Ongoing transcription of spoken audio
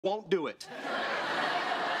won't do it.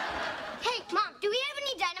 Hey, Mom, do we have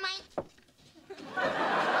any dynamite?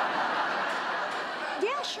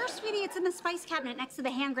 Yeah, sure, sweetie. It's in the spice cabinet next to the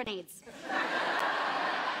hand grenades.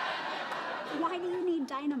 Why do you need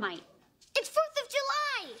dynamite? It's 4th of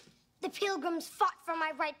July. The Pilgrims fought for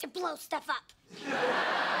my right to blow stuff up.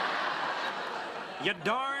 You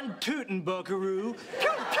darn tootin', buckaroo. Pew,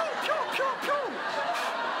 pew, pew, pew, pew.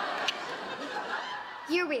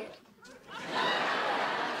 You're weird.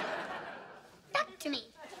 Back to me.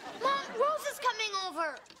 Mom, Rose is coming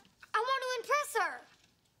over. I want to impress her.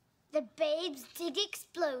 The babes dig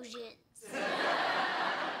explosions.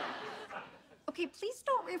 Okay, please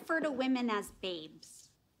don't refer to women as babes.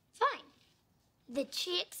 Fine. The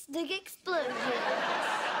chicks dig explosions.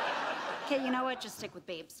 Okay, you know what? Just stick with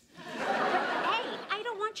babes. But, hey, I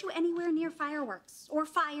don't want you anywhere near fireworks, or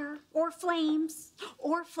fire, or flames,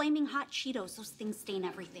 or flaming hot Cheetos. Those things stain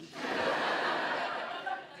everything.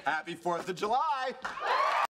 Happy 4th of July.